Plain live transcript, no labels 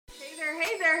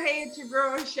there. Hey, it's your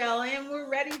girl Rochelle, and we're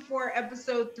ready for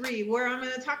episode 3, where I'm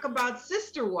going to talk about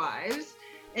sister wives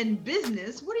and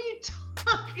business. What are you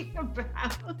talking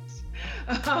about?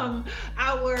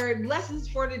 Our lessons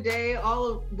for today,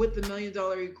 with the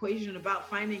 $1,000,000 equation about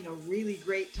finding a really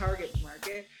great target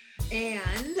market,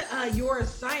 and your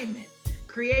assignment,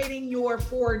 creating your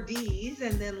 4Ds,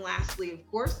 and then lastly, of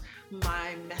course,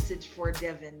 my message for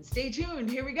Devin. Stay tuned.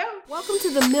 Here we go. Welcome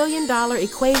to the $1,000,000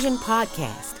 Equation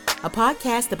Podcast, a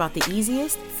podcast about the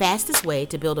easiest, fastest way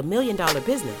to build a $1,000,000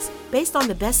 business based on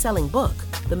the best-selling book,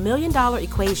 The $1,000,000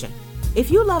 Equation. If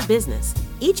you love business,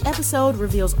 each episode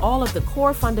reveals all of the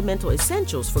core fundamental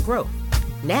essentials for growth.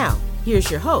 Now, here's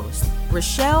your host,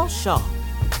 Rochelle Shaw.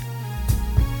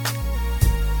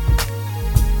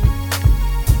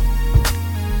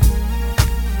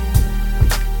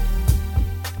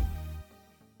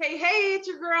 Hey, it's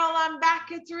your girl. I'm back.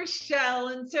 It's Rochelle.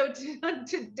 And so on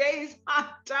today's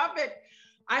hot topic,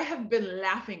 I have been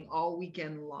laughing all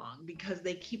weekend long because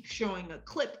they keep showing a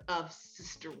clip of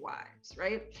sister wives,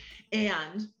 right?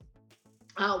 And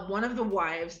one of the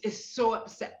wives is so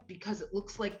upset because it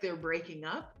looks like they're breaking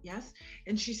up. Yes.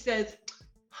 And she says,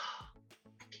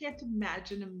 I can't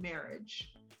imagine a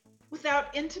marriage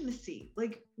without intimacy.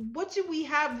 Like, what do we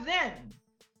have then?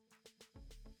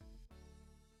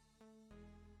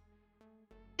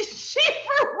 Is she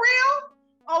for real?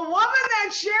 A woman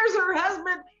that shares her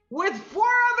husband with 4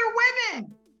 other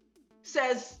women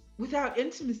says, without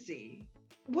intimacy,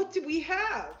 what do we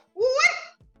have? What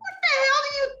the hell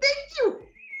do you think you?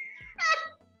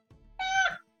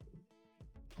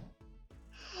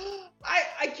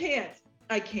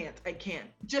 I can't.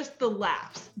 Just the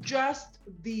laughs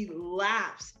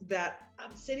that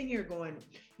I'm sitting here going,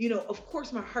 of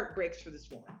course my heart breaks for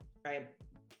this woman, right?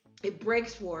 It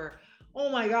breaks for, oh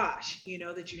my gosh,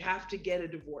 that you have to get a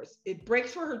divorce. It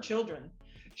breaks for her children.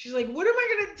 She's like, what am I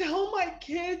going to tell my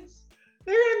kids?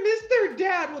 They're going to miss their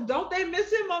dad. Well, don't they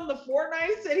miss him on the 4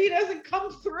 nights that he doesn't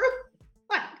come through?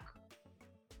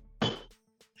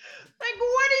 Like,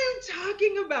 what are you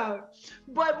talking about?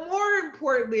 But more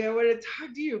importantly, I want to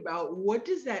talk to you about what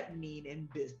does that mean in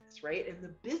business, right? And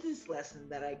the business lesson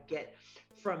that I get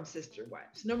from sister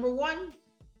wives. Number 1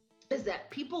 is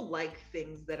that people like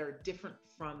things that are different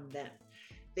from them.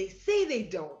 They say they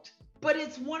don't, but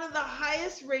it's one of the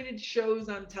highest rated shows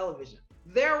on television.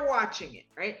 They're watching it,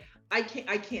 right? I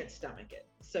can't stomach it.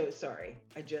 So sorry.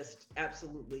 I just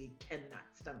absolutely cannot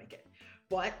stomach it.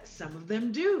 But some of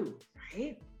them do,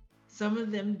 right? Some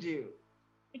of them do.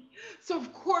 So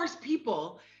of course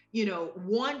people,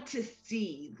 want to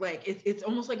see, like, it's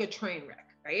almost like a train wreck,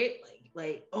 right?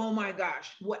 Like, oh my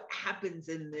gosh, what happens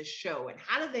in this show and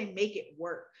how do they make it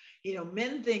work?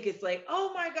 Men think it's like,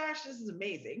 oh my gosh, this is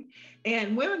amazing.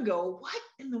 And women go, what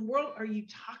in the world are you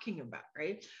talking about,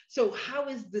 right? So how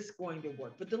is this going to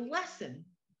work? But the lesson,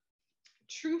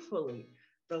 truthfully,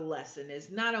 the lesson is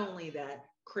not only that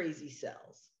crazy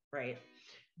sells, right?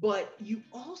 But you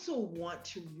also want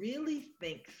to really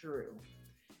think through,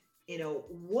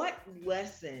 what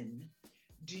lesson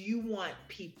do you want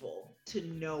people to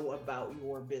know about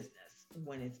your business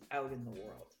when it's out in the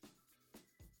world?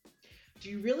 Do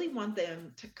you really want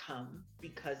them to come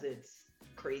because it's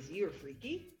crazy or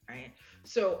freaky, right?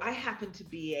 So I happen to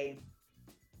be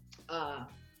a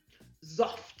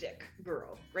Zoftic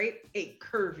girl, right? A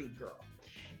curvy girl.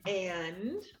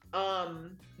 And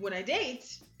when I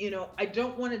date, I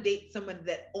don't want to date someone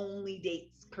that only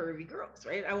dates curvy girls,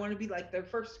 right? I want to be like their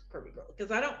first curvy girl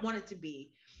because I don't want it to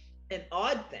be an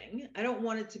odd thing. I don't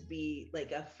want it to be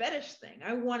like a fetish thing.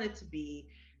 I want it to be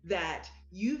that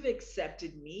you've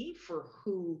accepted me for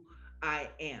who I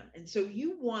am. And so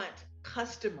you want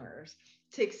customers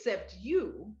to accept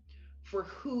you for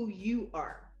who you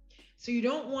are. So you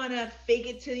don't want to fake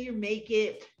it till you make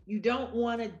it. You don't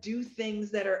want to do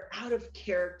things that are out of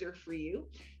character for you.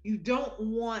 You don't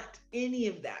want any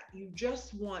of that. You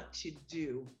just want to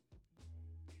do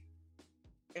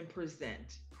and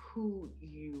present who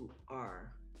you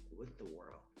are with the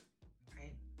world,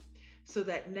 right? So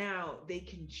that now they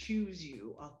can choose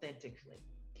you authentically.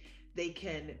 They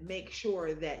can make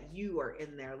sure that you are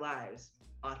in their lives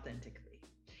authentically.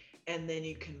 And then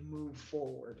you can move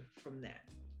forward from that.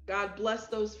 God bless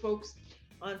those folks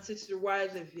on Sister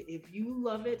Wives. If you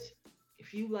love it,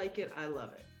 if you like it, I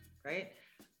love it, right?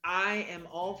 I am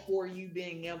all for you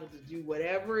being able to do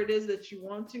whatever it is that you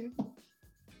want to,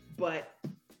 but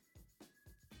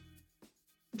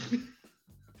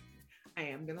I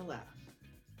am gonna laugh.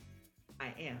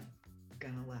 I am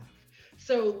gonna laugh.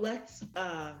 So let's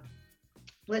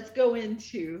go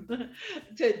into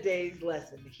today's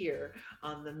lesson here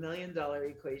on the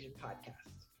 $1,000,000 Equation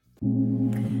podcast.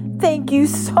 Thank you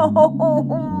so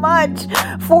much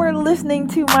for listening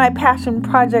to my passion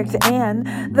project and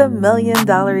the $1 Million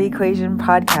Equation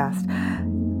podcast.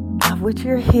 Love what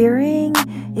you're hearing?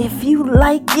 If you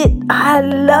like it, I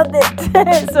love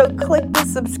it. So click the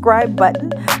subscribe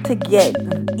button to get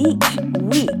each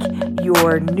week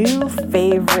your new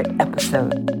favorite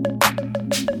episode.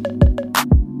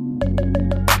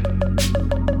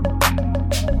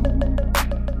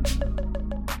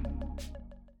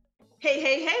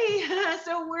 Hey.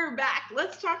 So we're back.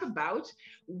 Let's talk about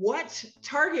what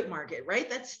target market, right?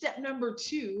 That's step number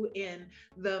 2 in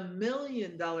the $1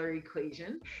 Million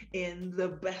Equation in the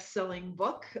best-selling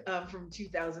book from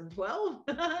 2012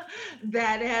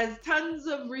 that has tons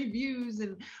of reviews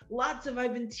and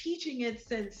I've been teaching it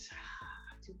since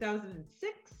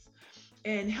 2006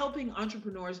 and helping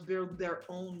entrepreneurs build their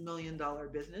own $1 million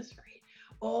business, right?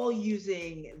 All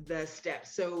using the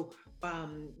steps. So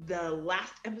the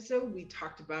last episode, we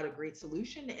talked about a great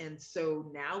solution. And so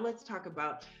now let's talk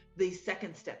about the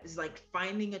second step is like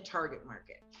finding a target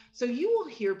market. So you will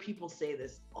hear people say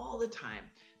this all the time,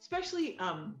 especially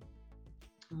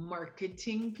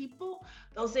marketing people.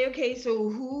 They'll say, okay, so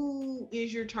who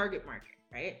is your target market,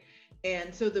 right?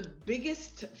 And so the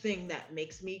biggest thing that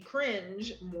makes me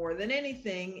cringe more than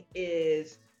anything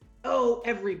is, oh,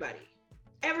 everybody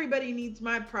needs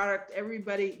my product.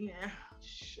 Everybody,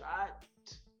 shut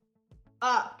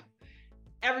up.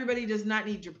 Everybody does not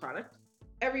need your product.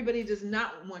 Everybody does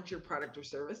not want your product or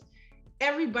service.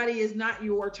 Everybody is not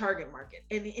your target market.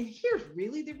 And here's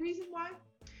really the reason why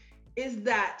is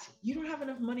that you don't have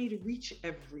enough money to reach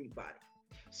everybody.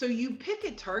 So you pick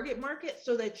a target market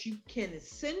so that you can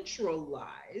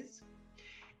centralize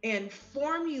and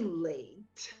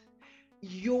formulate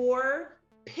your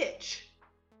pitch,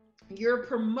 your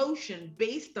promotion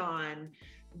based on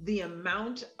the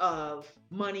amount of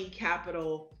money,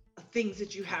 capital, things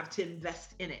that you have to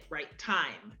invest in it, right?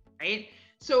 Time, right?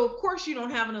 So of course you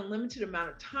don't have an unlimited amount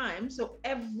of time. So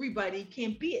everybody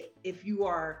can't be it if you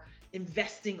are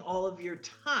investing all of your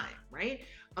time, right?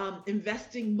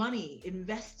 Investing money,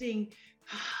 investing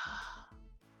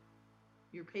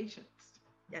your patience.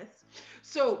 Yes.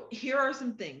 So here are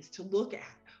some things to look at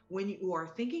when you are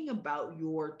thinking about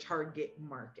your target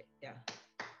market. Yeah.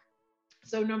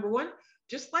 So number 1,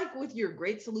 just like with your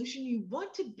great solution, you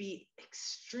want to be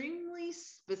extremely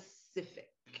specific.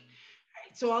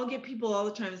 Right? So I'll get people all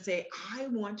the time to say, I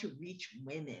want to reach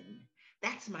women.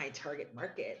 That's my target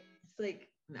market. It's like,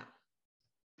 no.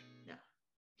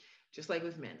 Just like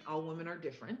with men, all women are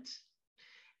different.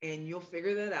 And you'll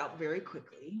figure that out very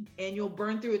quickly. And you'll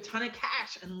burn through a ton of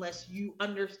cash unless you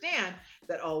understand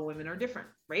that all women are different,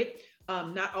 right?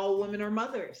 Not all women are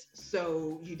mothers.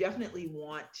 So you definitely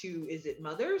want to, is it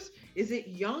mothers? Is it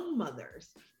young mothers?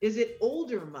 Is it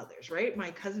older mothers, right?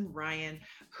 My cousin Ryan,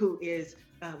 who is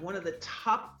one of the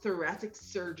top thoracic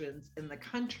surgeons in the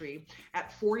country,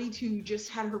 at 42, just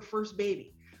had her first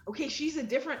baby. Okay, she's a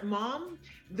different mom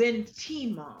than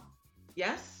teen mom.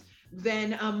 Yes.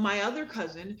 Then my other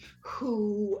cousin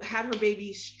who had her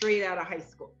baby straight out of high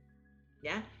school.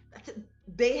 Yeah.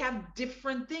 They have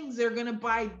different things. They're going to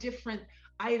buy different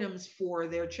items for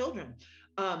their children.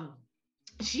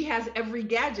 She has every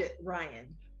gadget,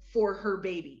 Ryan, for her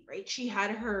baby, right? She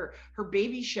had her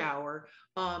baby shower,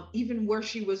 even where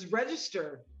she was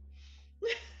registered.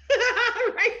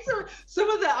 Right. So some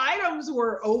of the items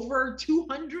were over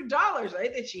 $200,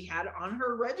 right? That she had on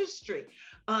her registry.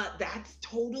 That's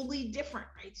totally different,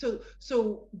 right?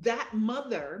 So that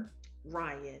mother,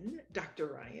 Ryan, Dr.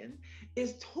 Ryan,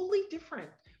 is totally different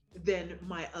than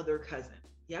my other cousin.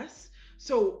 Yes.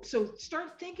 So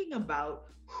start thinking about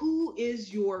who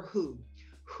is your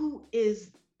who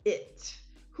is it?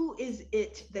 Who is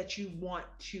it that you want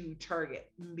to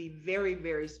target? And be very,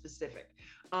 very specific.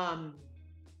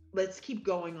 Let's keep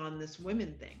going on this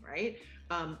women thing, right?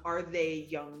 Are they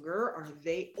younger? Are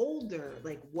they older?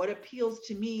 Like what appeals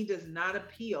to me does not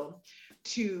appeal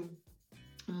to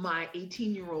my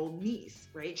 18-year-old niece,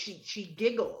 right? She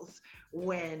giggles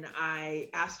when I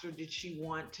asked her, did she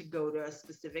want to go to a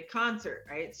specific concert,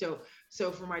 right? So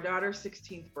for my daughter's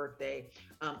 16th birthday,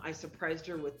 I surprised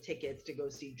her with tickets to go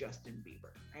see Justin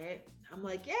Bieber, right? I'm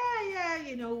like,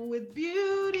 yeah, with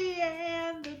Beauty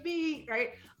and the Beat,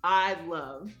 right? I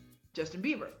love Justin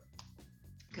Bieber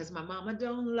because my mama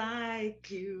don't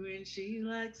like you and she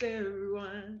likes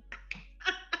everyone.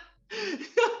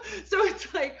 So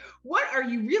it's like, what, are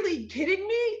you really kidding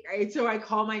me? Right? So I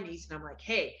call my niece and I'm like,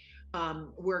 hey,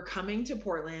 we're coming to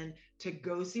Portland to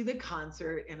go see the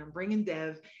concert and I'm bringing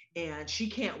Dev and she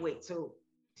can't wait. So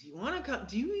do you want to come?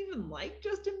 Do you even like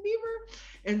Justin Bieber?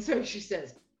 And so she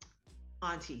says,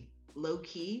 Auntie, low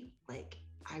key, like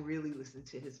I really listen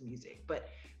to his music, but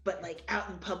like out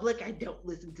in public, I don't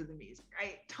listen to the music,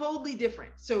 right? Totally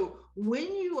different. So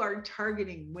when you are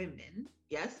targeting women,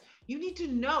 yes, you need to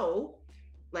know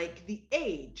like the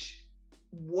age,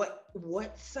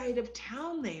 what side of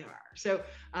town they are. So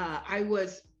I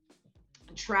was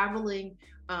traveling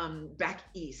back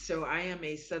east. So I am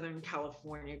a Southern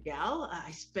California gal.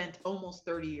 I spent almost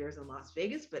 30 years in Las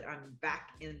Vegas, but I'm back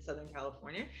in Southern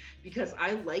California because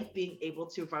I like being able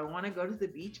to, if I want to go to the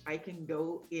beach, I can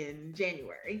go in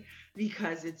January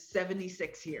because it's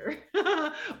 76 here.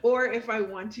 Or if I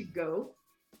want to go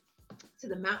to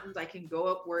the mountains, I can go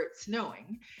up where it's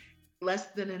snowing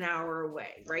less than an hour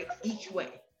away, right? Each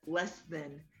way, less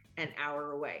than an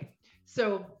hour away.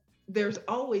 So there's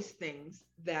always things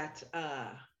that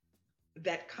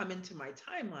that come into my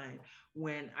timeline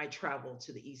when I travel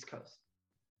to the East Coast.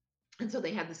 And so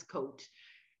they had this coat,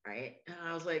 right? And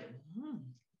I was like,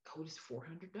 coat is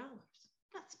 $400.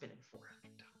 Not spending $400,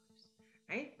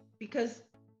 right? Because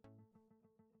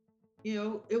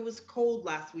it was cold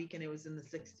last week and it was in the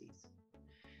 60s.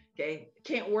 Okay,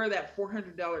 can't wear that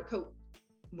 $400 coat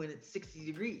when it's 60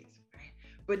 degrees.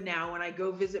 But now when I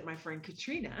go visit my friend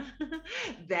Katrina,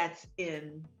 that's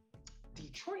in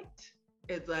Detroit,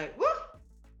 it's like, whoo,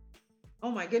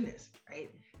 oh my goodness,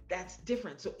 right? That's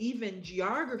different. So even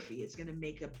geography is going to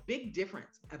make a big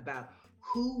difference about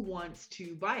who wants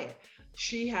to buy it.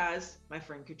 She has, my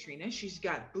friend Katrina, she's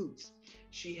got boots.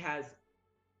 She has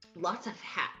lots of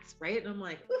hats, right? And I'm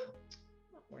like, I'm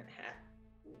not wearing a hat.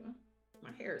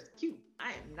 My hair is cute.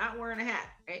 I am not wearing a hat,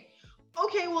 right?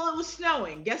 Okay, well, it was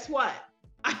snowing. Guess what?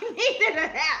 I needed a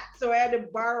hat, so I had to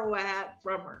borrow a hat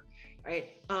from her,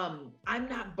 right? I'm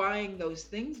not buying those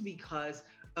things because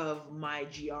of my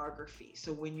geography.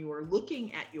 So when you are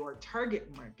looking at your target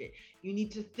market, you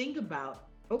need to think about,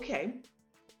 okay,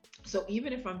 so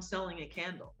even if I'm selling a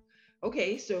candle,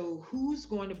 okay, so who's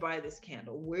going to buy this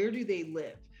candle? Where do they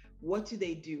live? What do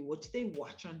they do? What do they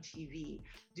watch on TV?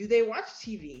 Do they watch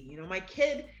TV? My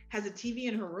kid has a TV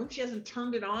in her room. She hasn't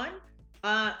turned it on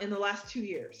in the last 2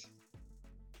 years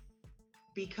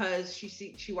because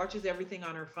she watches everything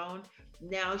on her phone.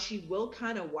 Now she will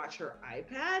kind of watch her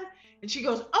iPad and she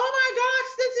goes, oh my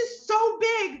gosh, this is so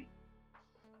big.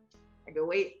 I go,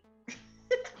 wait,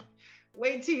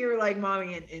 wait till you're like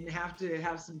mommy and have to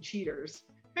have some cheaters,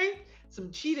 right? Some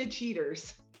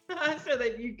cheaters so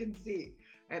that you can see.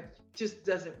 It just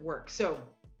doesn't work. So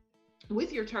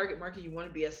with your target market, you want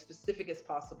to be as specific as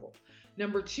possible.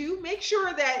 Number two, make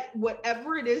sure that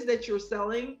whatever it is that you're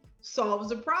selling solves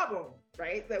a problem,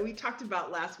 right? That we talked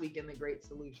about last week in the Great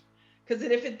Solution. Because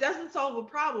if it doesn't solve a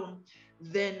problem,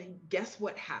 then guess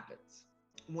what happens?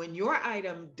 When your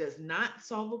item does not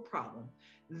solve a problem,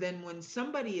 then when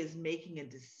somebody is making a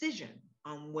decision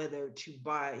on whether to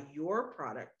buy your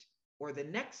product or the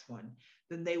next one,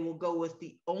 then they will go with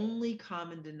the only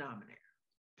common denominator,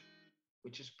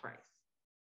 which is price.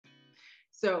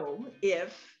 So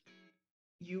if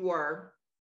you are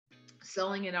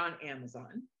selling it on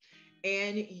Amazon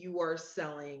and you are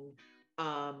selling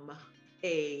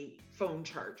a phone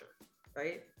charger,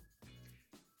 right?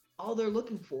 All they're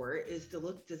looking for is to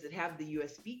look, does it have the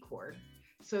USB cord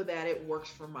so that it works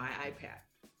for my iPad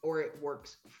or it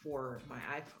works for my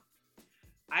iPhone?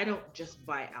 I don't just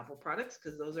buy Apple products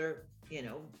because those are,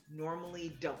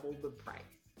 normally double the price.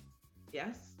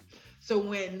 Yes. So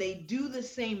when they do the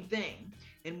same thing,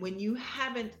 and when you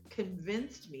haven't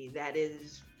convinced me that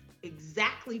is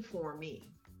exactly for me,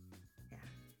 yeah.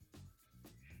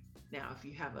 Now, if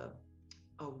you have a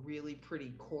really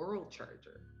pretty Coral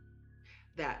charger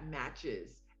that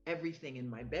matches everything in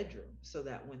my bedroom so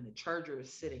that when the charger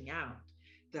is sitting out,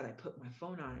 that I put my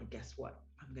phone on it, guess what?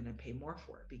 I'm going to pay more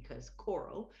for it because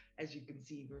Coral, as you can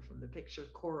see even from the picture,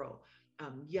 Coral,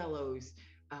 yellows,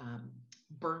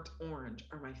 burnt orange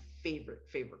are my favorite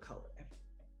color ever.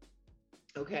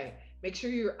 Okay, make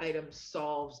sure your item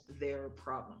solves their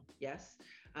problem. Yes,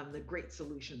 the Great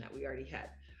Solution that we already had.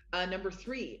 Number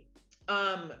three,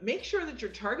 make sure that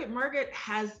your target market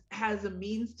has a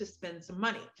means to spend some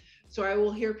money. So I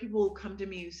will hear people come to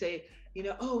me who say,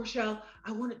 oh, Rochelle,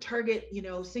 I want to target,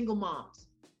 single moms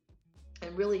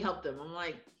and really help them. I'm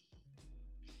like,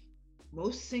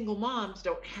 most single moms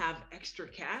don't have extra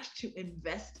cash to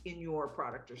invest in your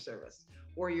product or service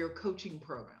or your coaching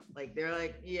program. Like they're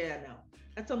like, yeah, no,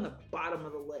 that's on the bottom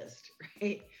of the list,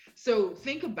 right? So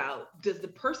think about, does the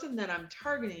person that I'm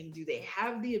targeting, do they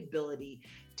have the ability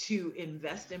to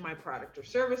invest in my product or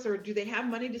service, or do they have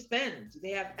money to spend? Do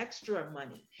they have extra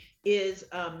money? Is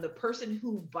the person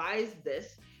who buys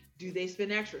this, do they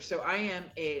spend extra? So I am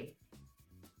a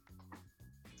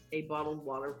bottled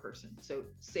water person. So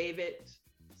save it,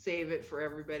 save it for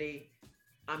everybody.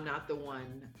 I'm not the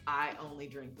one. I only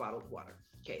drink bottled water.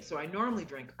 Okay, so I normally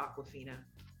drink Aquafina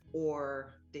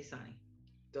or Dasani.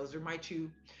 Those are my two.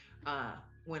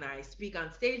 When I speak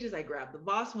on stages, I grab the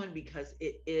Voss one because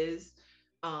it is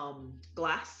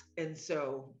glass, and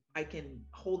so I can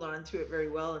hold on to it very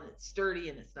well, and it's sturdy,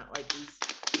 and it's not like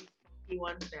these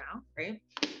ones now, right?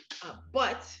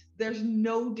 But there's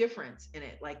no difference in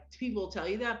it. Like, people tell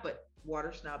you that, but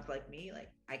water snobs like me,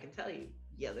 like, I can tell you,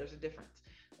 yeah, there's a difference.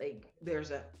 Like, there's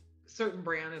a certain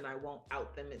brand, and I won't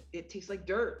out them. It tastes like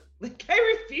dirt. Like,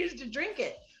 I refuse to drink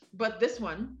it. But this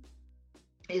one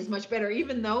is much better,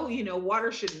 even though, you know,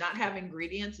 water should not have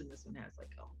ingredients, and this one has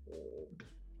like a whole.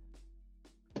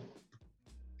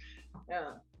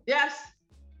 Yes,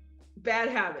 bad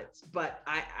habits, but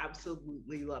I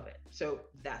absolutely love it. So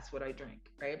that's what I drink,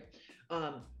 right?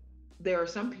 There are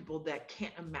some people that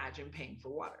can't imagine paying for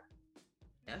water.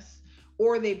 Yes.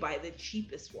 Or they buy the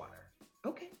cheapest water.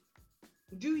 Okay.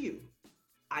 Do you?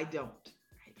 I don't.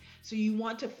 Right? So you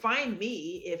want to find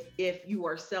me if you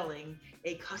are selling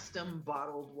a custom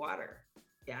bottled water.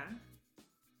 Yeah.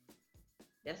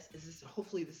 Yes.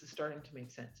 Hopefully this is starting to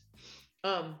make sense.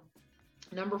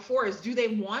 Number 4 is, do they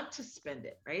want to spend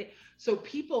it, right? So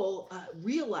people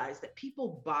realize that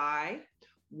people buy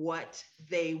what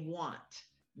they want,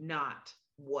 not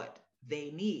what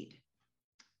they need.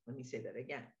 Let me say that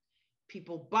again.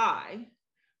 People buy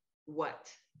what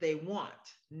they want,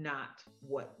 not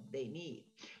what they need.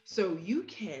 So you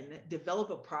can develop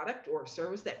a product or a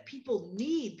service that people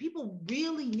need. People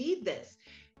really need this.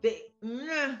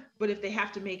 But if they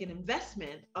have to make an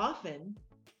investment, often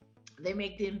they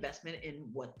make the investment in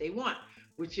what they want,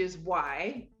 which is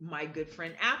why my good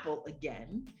friend Apple,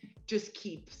 again, just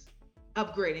keeps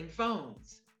upgrading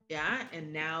phones. Yeah.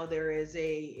 And now there is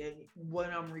when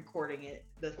I'm recording it,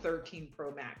 the 13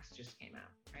 Pro Max just came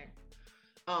out, right?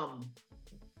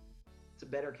 It's a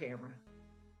better camera.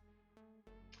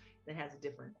 It has a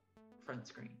different front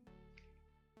screen.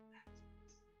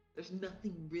 There's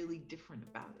nothing really different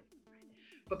about it, right?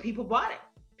 But people bought it.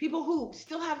 People who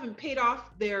still haven't paid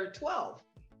off their 12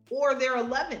 or their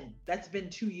 11, that's been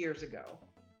 2 years ago,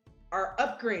 are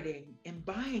upgrading and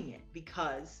buying it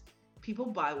because people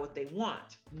buy what they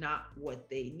want, not what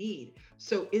they need.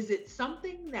 So is it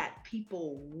something that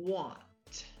people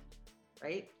want,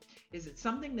 right? Is it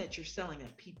something that you're selling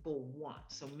that people want?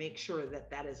 So make sure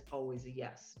that is always a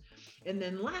yes. And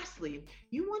then lastly,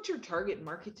 you want your target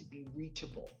market to be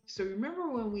reachable. So remember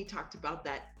when we talked about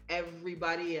that,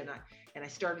 everybody, and I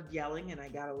started yelling and I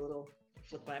got a little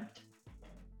flippant.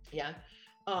 Yeah.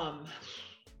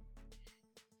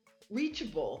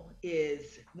 Reachable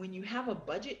is when you have a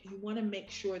budget, you want to make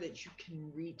sure that you can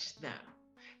reach them.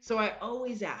 So I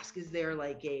always ask, is there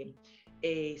like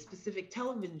a specific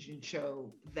television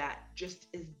show that just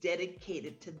is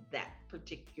dedicated to that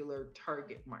particular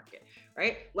target market,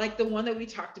 right? Like the one that we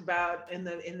talked about in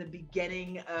the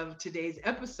beginning of today's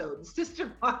episode,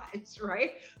 Sister Wives,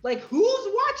 right? Like, who's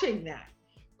watching that?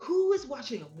 Who is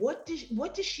watching? What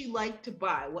does she like to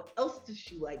buy? What else does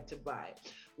she like to buy?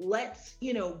 Let's,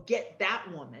 get that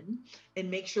woman and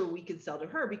make sure we can sell to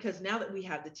her, because now that we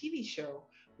have the TV show,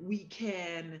 we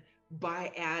can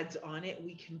buy ads on it.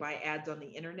 We can buy ads on the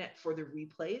internet for the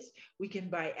replays. We can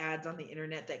buy ads on the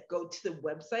internet that go to the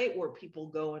website where people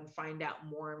go and find out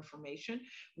more information.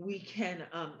 We can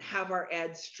have our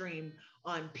ads stream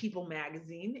on People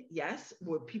Magazine, yes,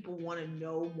 where people want to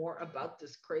know more about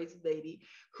this crazy lady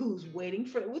who's waiting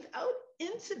for it without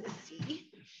intimacy.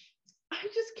 I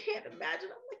just can't imagine.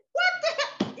 I'm like, what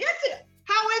the heck is it?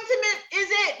 How intimate is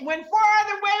it when 4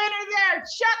 other women are there?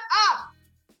 Shut up.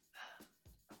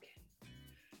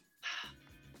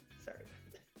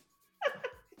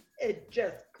 It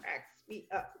just cracks me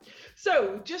up.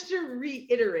 So just to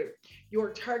reiterate,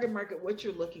 your target market, what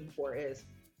you're looking for is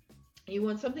you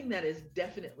want something that is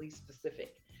definitely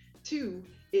specific. 2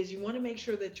 is you want to make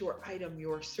sure that your item,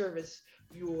 your service,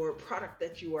 your product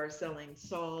that you are selling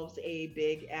solves a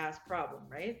big ass problem,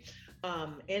 right?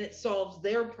 And it solves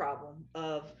their problem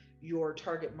of your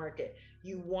target market.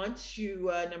 You want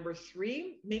to, number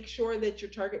 3, make sure that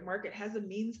your target market has a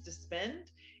means to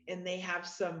spend and they have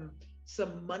some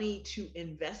money to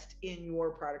invest in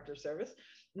your product or service.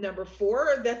 Number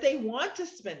 4, that they want to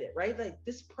spend it, right? Like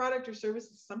this product or service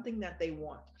is something that they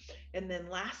want. And then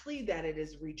lastly, that it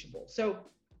is reachable. So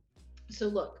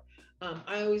look,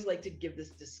 I always like to give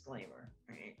this disclaimer,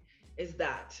 right? Is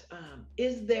that,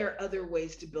 is there other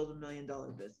ways to build $1 million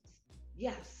business?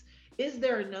 Yes. Is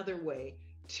there another way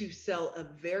to sell a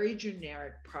very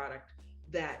generic product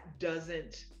that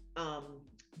doesn't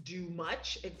do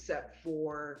much except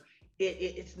for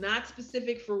It's not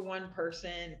specific for one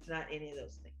person. It's not any of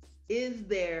those things. Is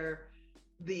there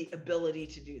the ability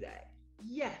to do that?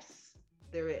 Yes,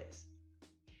 there is.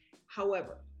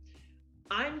 However,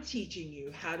 I'm teaching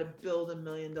you how to build $1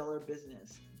 million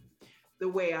business the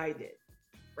way I did,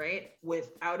 right?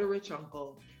 Without a rich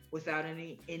uncle, without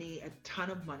a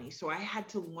ton of money. So I had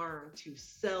to learn to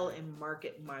sell and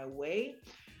market my way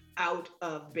out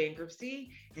of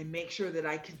bankruptcy and make sure that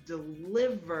I could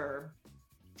deliver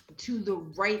to the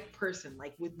right person,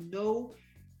 like with no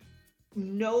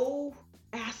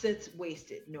assets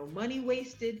wasted, no money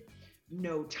wasted,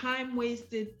 no time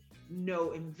wasted,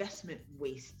 no investment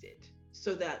wasted,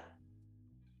 so that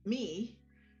me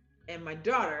and my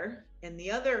daughter and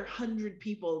the other 100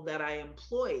 people that I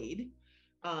employed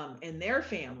and their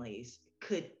families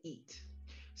could eat.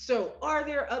 So are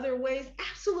there other ways?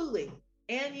 Absolutely.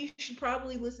 And you should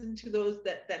probably listen to those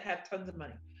that have tons of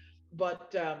money.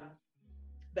 But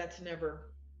that's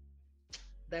never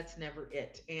that's never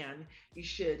it. And you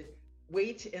should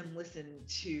wait and listen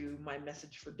to my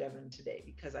message for Devin today,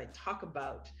 because I talk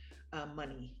about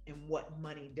money and what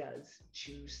money does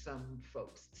to some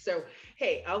folks. So,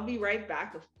 hey, I'll be right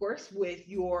back, of course, with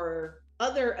your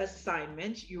other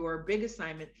assignment, your big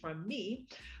assignment from me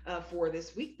for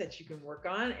this week that you can work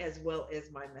on, as well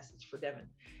as my message for Devin.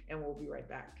 And we'll be right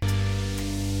back.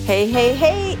 Hey, hey,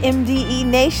 hey, MDE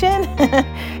Nation.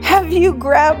 Have you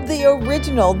grabbed the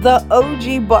original, the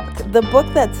OG book, the book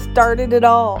that started it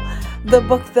all? The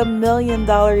book, The $1 Million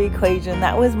Equation.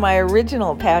 That was my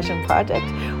original passion project,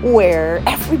 where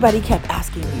everybody kept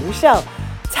asking me, Rochelle,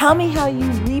 tell me how you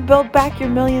rebuilt back your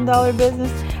 $1 million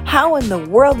business. How in the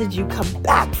world did you come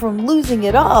back from losing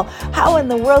it all? How in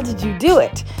the world did you do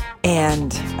it?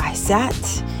 And I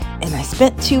sat and I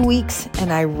spent 2 weeks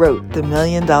and I wrote The $1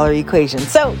 Million Equation.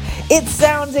 So it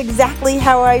sounds exactly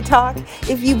how I talk.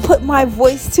 If you put my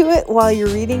voice to it while you're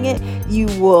reading it, you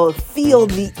will feel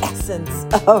the essence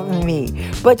of me.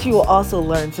 But you will also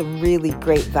learn some really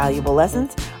great, valuable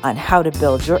lessons on how to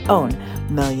build your own $1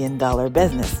 million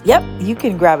business. Yep, you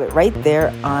can grab it right there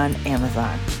on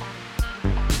Amazon.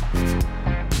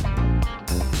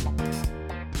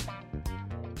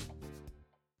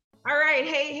 All right,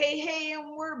 hey,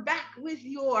 and we're back with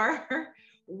your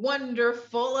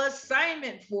wonderful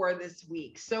assignment for this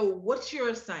week. So what's your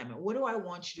assignment? What do I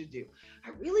want you to do?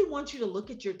 I really want you to look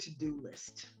at your to-do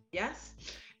list, yes?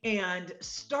 And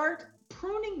start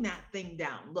pruning that thing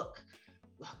down. Look,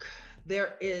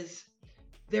 there is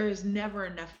never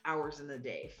enough hours in the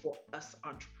day for us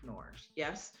entrepreneurs,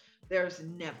 yes? There's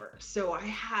never. So I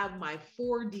have my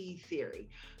 4D theory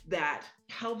that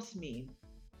helps me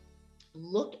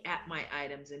look at my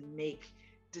items and make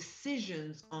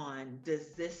decisions on,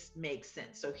 does this make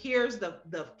sense? So here's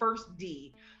the first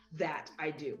D that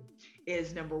I do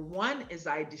is, number one is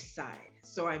I decide.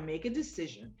 So I make a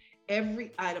decision.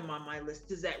 Every item on my list,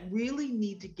 does that really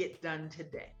need to get done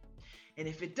today? And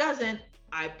if it doesn't,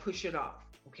 I push it off.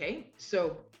 Okay.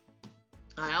 So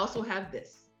I also have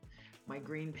this, my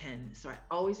green pen. So I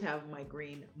always have my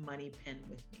green money pen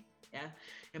with me. Yeah.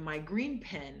 And my green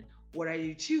pen, what I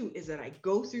do too is that I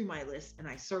go through my list and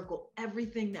I circle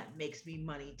everything that makes me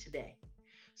money today,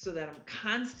 so that I'm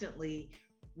constantly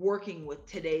working with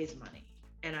today's money.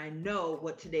 And I know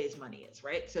what today's money is,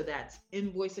 right? So that's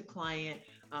invoice a client,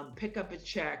 pick up a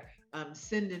check,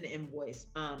 send an invoice,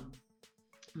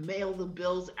 mail the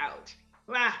bills out.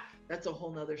 That's a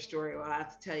whole nother story. Well, I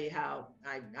have to tell you how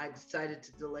I decided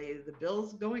to delay the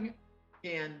bills going,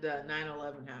 and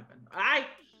 9/11 happened.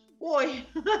 Boy,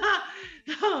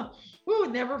 ooh,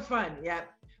 never fun. Yeah,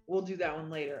 we'll do that one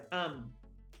later.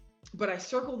 But I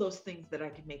circle those things that I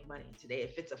can make money today.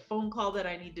 If it's a phone call that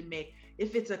I need to make,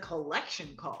 if it's a collection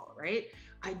call, right?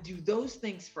 I do those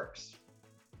things first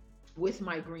with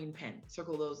my green pen,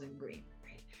 circle those in green,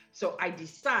 right? So I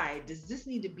decide, does this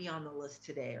need to be on the list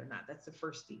today or not? That's the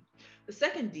first D. The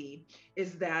second D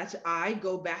is that I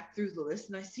go back through the list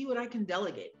and I see what I can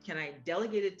delegate. Can I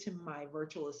delegate it to my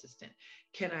virtual assistant?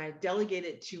 Can I delegate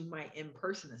it to my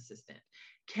in-person assistant?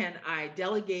 Can I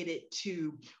delegate it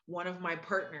to one of my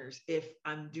partners if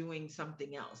I'm doing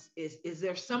something else? Is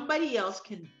there somebody else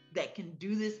that can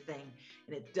do this thing,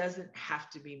 and it doesn't have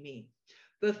to be me?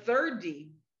 The third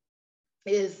D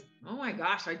is, oh my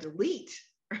gosh, I delete,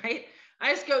 right?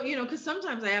 I just go, because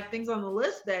sometimes I have things on the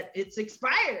list that it's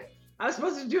expired. I was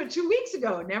supposed to do it 2 weeks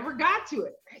ago and never got to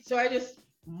it. Right? So I just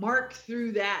mark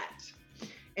through that.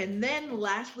 And then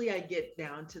lastly, I get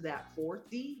down to that fourth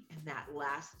D and that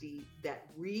last D that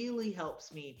really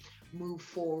helps me move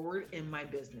forward in my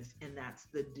business. And that's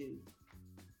the do.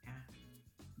 Yeah.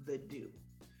 The do.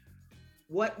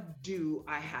 What do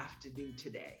I have to do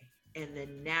today? And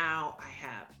then now I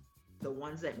have the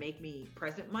ones that make me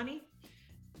present money,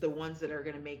 the ones that are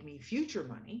going to make me future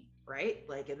money, right?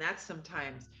 Like, and that's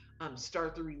sometimes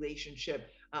start the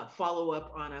relationship, follow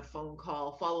up on a phone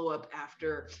call, follow up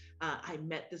after I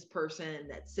met this person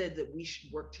that said that we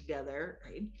should work together,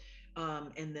 right?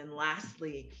 And then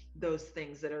lastly, those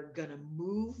things that are going to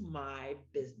move my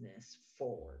business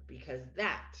forward, because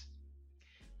that,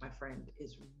 my friend,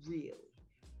 is really,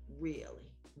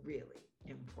 really, really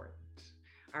important.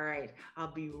 All right,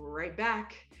 I'll be right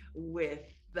back with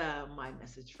my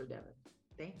message for Devin.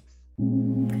 Thanks.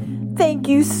 Thank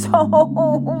you so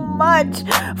much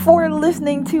for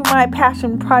listening to my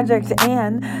passion project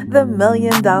and the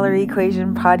Million Dollar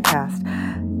Equation podcast.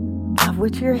 Love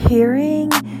what you're hearing?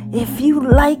 If you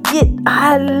like it,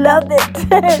 I love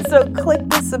it. So click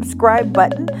the subscribe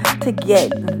button to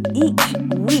get each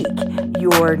week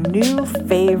your new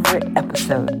favorite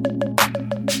episode.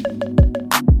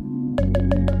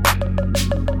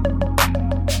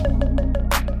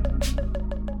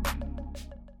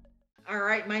 All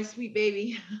right, my sweet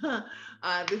baby.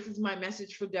 This is my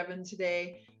message for Devin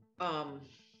today.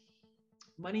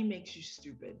 Money makes you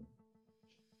stupid.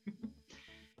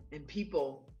 And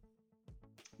people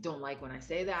don't like when I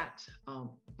say that,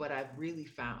 but I've really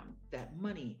found that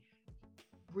money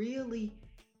really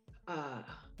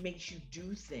makes you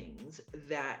do things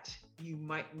that you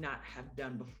might not have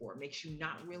done before, makes you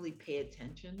not really pay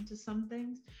attention to some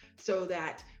things, so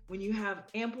that when you have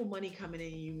ample money coming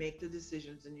in, you make the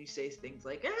decisions and you say things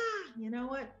like, you know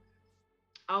what?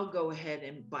 I'll go ahead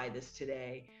and buy this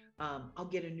today. I'll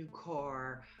get a new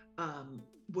car,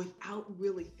 without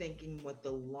really thinking what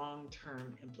the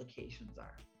long-term implications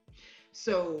are.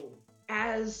 So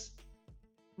as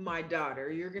my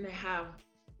daughter, you're going to have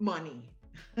money.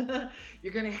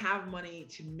 You're going to have money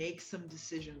to make some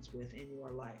decisions with in your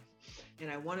life.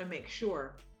 And I want to make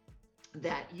sure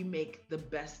that you make the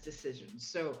best decisions.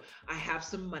 So I have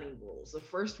some money rules. The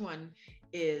first one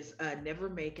is never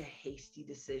make a hasty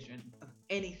decision of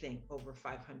anything over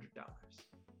 $500.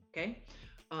 Okay.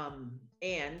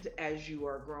 And as you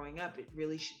are growing up, it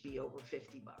really should be over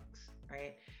 $50,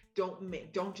 right?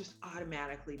 Don't just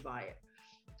automatically buy it.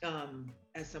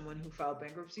 As someone who filed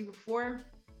bankruptcy before,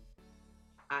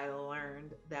 I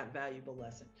learned that valuable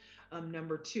lesson.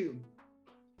 Number two,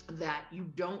 that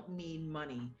you don't need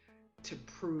money to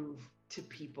prove to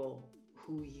people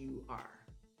who you are.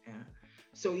 Yeah.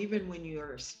 So even when you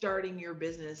are starting your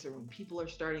business, or when people are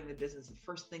starting the business, the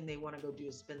first thing they want to go do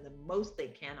is spend the most they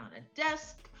can on a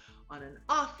desk, on an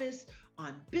office,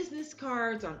 on business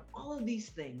cards, on all of these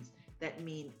things that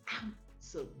mean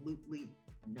absolutely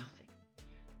nothing.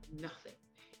 Nothing.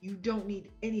 You don't need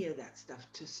any of that stuff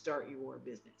to start your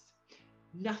business.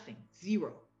 Nothing.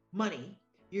 Zero. Money.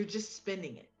 You're just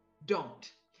spending it.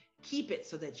 Don't. Keep it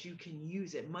so that you can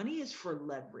use it. Money is for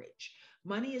leverage.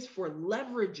 Money is for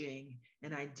leveraging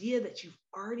an idea that you've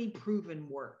already proven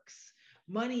works.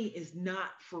 Money is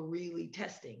not for really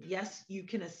testing. Yes, you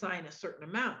can assign a certain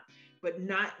amount, but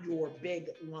not your big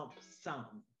lump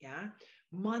sum. Yeah.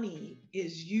 Money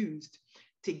is used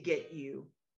to get you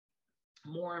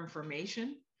more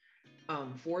information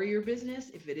for your business,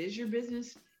 if it is your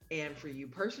business, and for you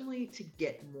personally to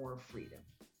get more freedom,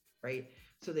 right?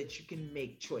 So that you can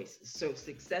make choices. So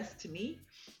success to me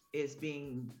is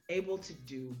being able to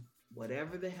do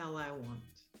whatever the hell I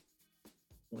want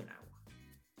when I want.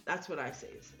 That's what I say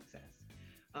is success.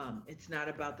 It's not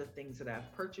about the things that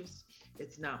I've purchased.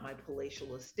 It's not my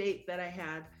palatial estate that I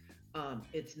had.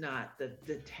 It's not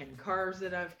the 10 cars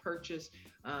that I've purchased.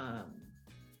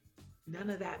 None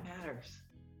of that matters.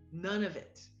 None of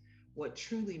it. What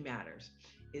truly matters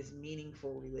is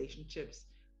meaningful relationships,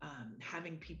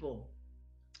 having people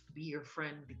be your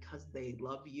friend because they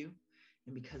love you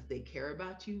and because they care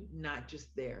about you, not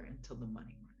just there until the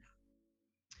money runs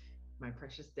out. My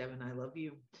precious Devin, I love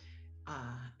you.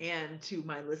 And to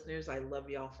my listeners, I love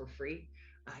y'all for free.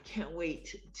 I can't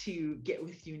wait to get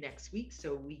with you next week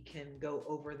so we can go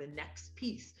over the next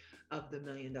piece of the $1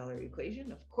 Million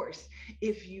Equation. Of course,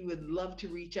 if you would love to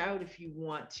reach out, if you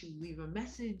want to leave a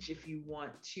message, if you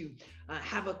want to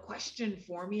have a question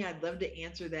for me, I'd love to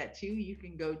answer that too. You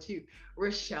can go to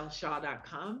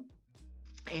RochelleShaw.com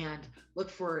and look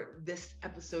for this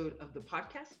episode of the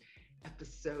podcast,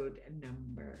 episode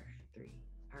number 3.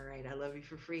 All right. I love you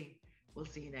for free. We'll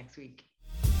see you next week.